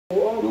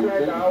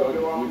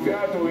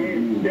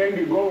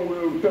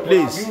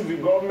Please,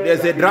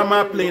 there's a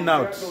drama playing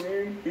out.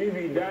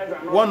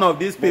 One of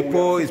these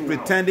people is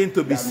pretending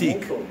to be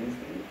sick.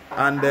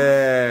 And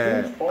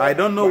I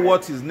don't know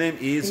what his name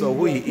is or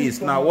who he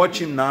is. Now watch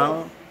him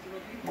now.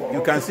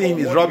 You can see him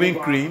is rubbing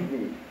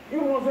cream.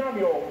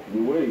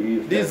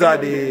 These are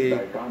the...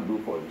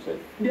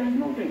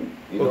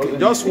 Okay,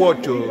 just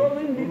watch.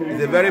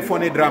 It's a very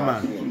funny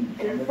drama.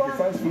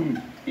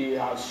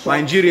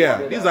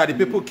 Nigeria. These are the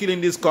people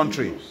killing this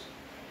country.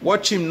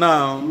 Watch him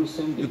now.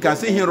 You can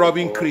see him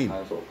rubbing cream.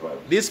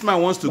 This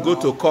man wants to go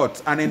to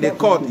court, and in the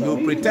court,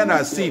 he'll pretend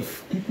as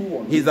if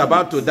he's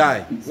about to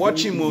die.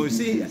 Watch him. You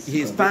see,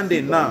 he's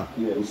standing now.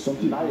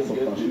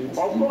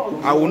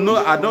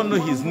 I don't know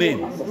his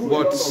name,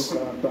 but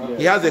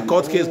he has a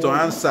court case to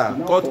answer.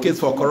 Court case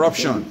for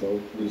corruption.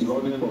 He's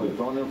running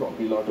from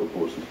pillar to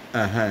post.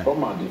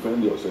 Come and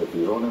defend yourself.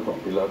 He's running from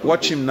pillar to post.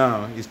 Watch him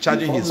now. He's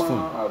charging his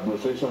phone.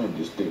 Administration in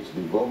the states,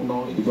 the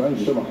governor,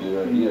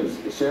 yes,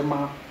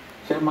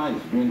 Shema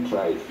is being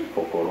tried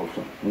for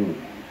corruption.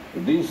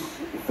 This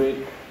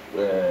fake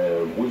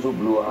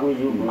whistleblower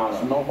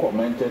has not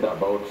commented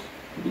about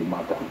the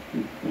matter.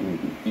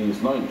 He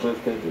is not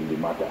interested in the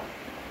matter.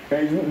 He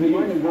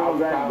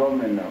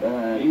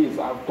is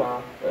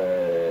after.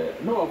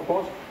 No, of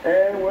course.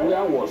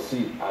 Where was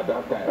he at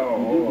that time?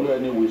 He didn't blow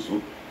any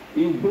whistle.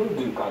 He's based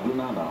in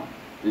Kaduna now.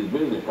 He's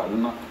based in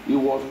Kaduna. He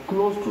was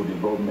close to the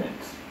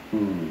government.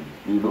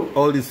 You know.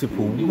 All these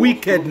people,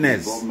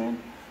 wickedness.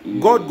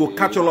 God will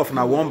catch all of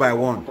now one by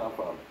one.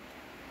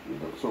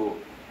 So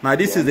now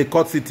this is the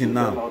court sitting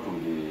now.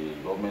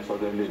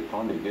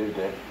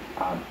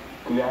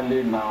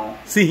 Clearly now,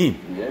 see him.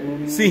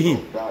 See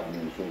him.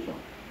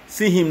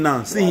 See him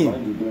now. See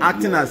him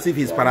acting as if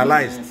he's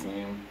paralyzed.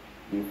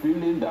 The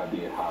feeling that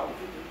they have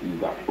is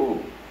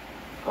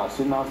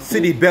that see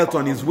the belt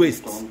on his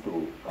waist.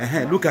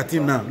 Look at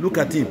him now. Look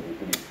at him.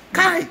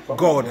 Kai,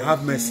 God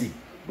have mercy.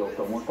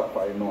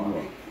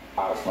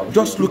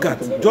 Just look at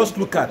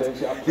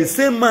the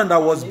same man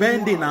that was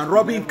bending and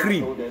rubbing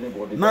cream.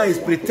 Now he's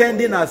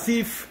pretending as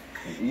if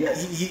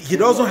he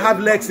doesn't have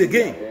legs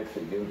again.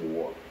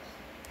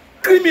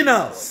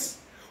 Criminals,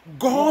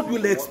 God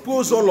will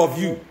expose all of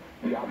you.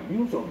 The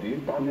abuse of the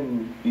internet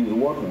is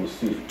what we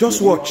see.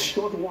 Just watch.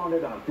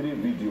 103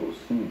 videos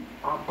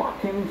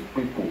attacking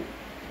people.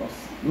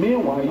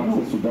 Meanwhile,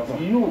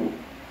 you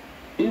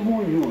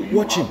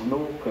watch have him.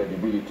 No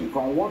credibility.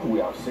 From what we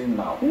have seen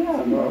now, his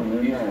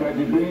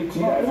credibility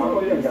has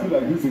been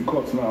like this in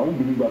court now. I won't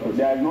believe that.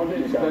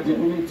 His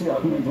credibility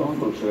has been gone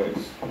to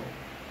shreds.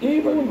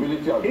 If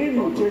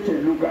you take a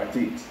look at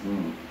it,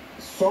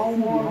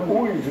 someone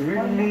who is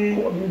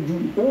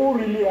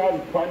really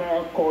has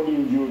spinal cord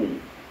injury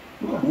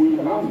will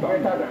work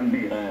better than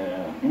this.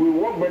 Will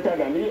work better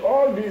than this.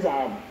 All these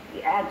are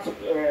acts,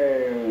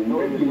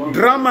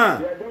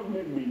 drama.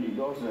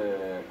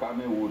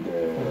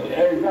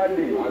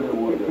 Exactly.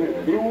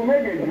 He will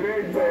make a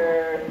great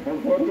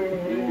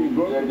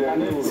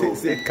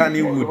say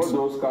Kannywood. All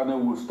those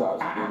Kannywood stars,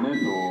 they need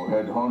to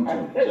headhunt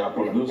him. Their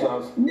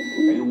producers,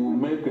 he will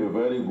make a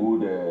very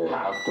good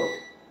actor.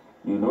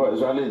 You know,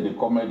 especially in the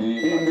comedy.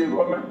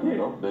 You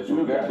know, they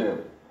should get them.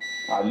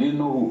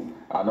 Alinu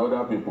and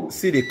other people.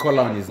 See the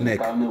collar on his neck.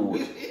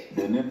 Kannywood,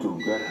 they need to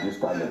get this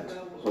talent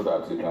so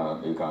that it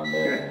can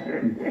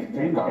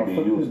be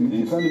used.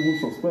 You can't even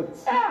suspect.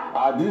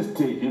 At this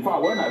stage, in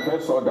fact, when I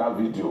first saw that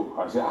video,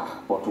 I said,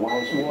 but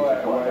why should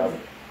why?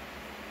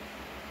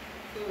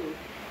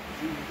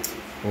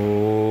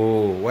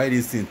 Oh, why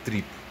this thing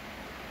trip?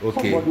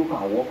 Okay. Somebody who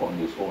can walk on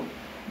his own.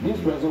 This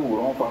person will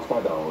run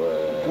faster than.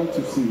 Can't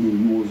you see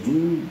him? He was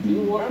doing the. He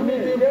was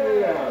making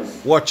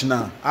prayers. Watch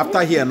now.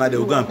 After here, now they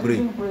will go and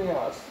pray.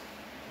 Prayers.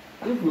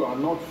 If you are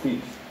not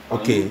fit.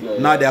 Okay.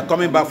 Now they are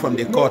coming back from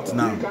the court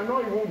now. He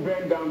cannot even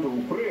bend down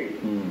to pray.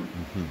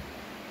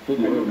 So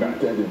they will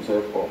tell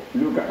himself up.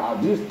 Look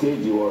at this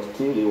stage, he was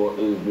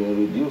been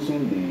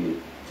reducing the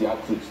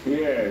theatrics.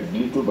 Yes.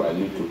 Little by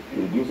little,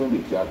 reducing the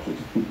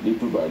theatrics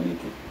little by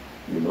little.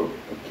 You know,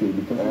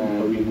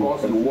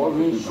 because he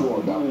wasn't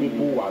sure that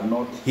people were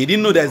not. He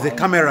didn't know there's a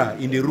camera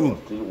in the room.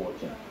 Still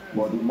watching.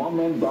 But the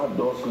moment that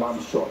door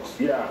slammed shut,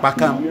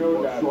 Pakam.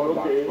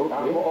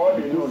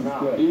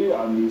 He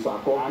and his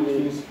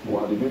accomplices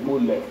were the people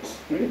left.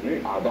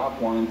 At that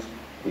point,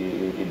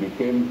 he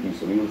became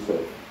his real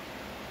self.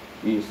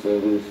 He's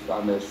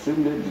an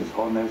extremely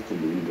dishonest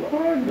individual.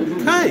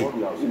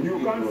 You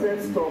can't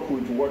set stop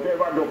with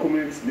whatever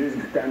documents this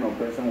kind of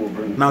person will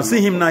bring. Now see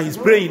him now, he's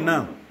praying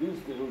now.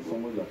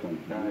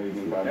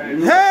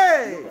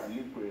 Hey!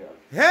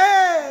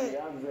 Hey!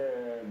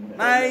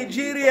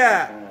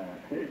 Nigeria!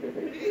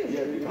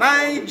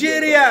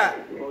 Nigeria!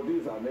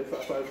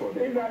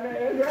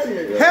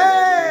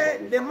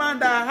 Hey! The man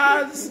that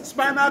has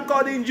spinal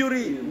cord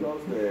injury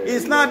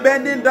is not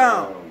bending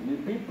down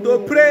to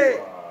pray.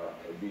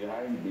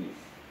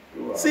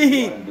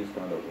 See him.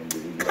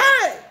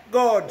 Hey!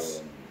 God.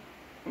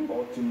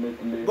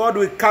 God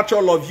will catch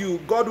all of you.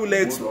 God will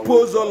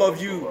expose all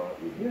of you.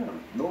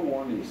 No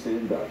one is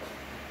saying that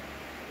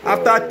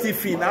after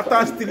thieving,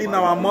 after stealing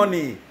our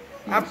money,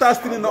 after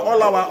stealing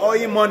all our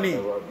oil money,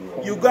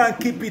 you go and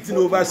keep it in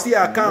overseas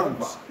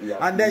account,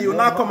 and then you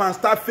now come and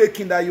start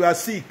faking that you are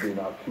sick.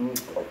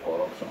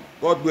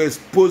 God will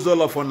expose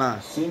all of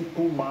us.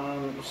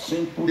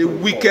 The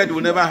wicked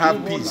will never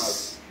have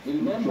peace.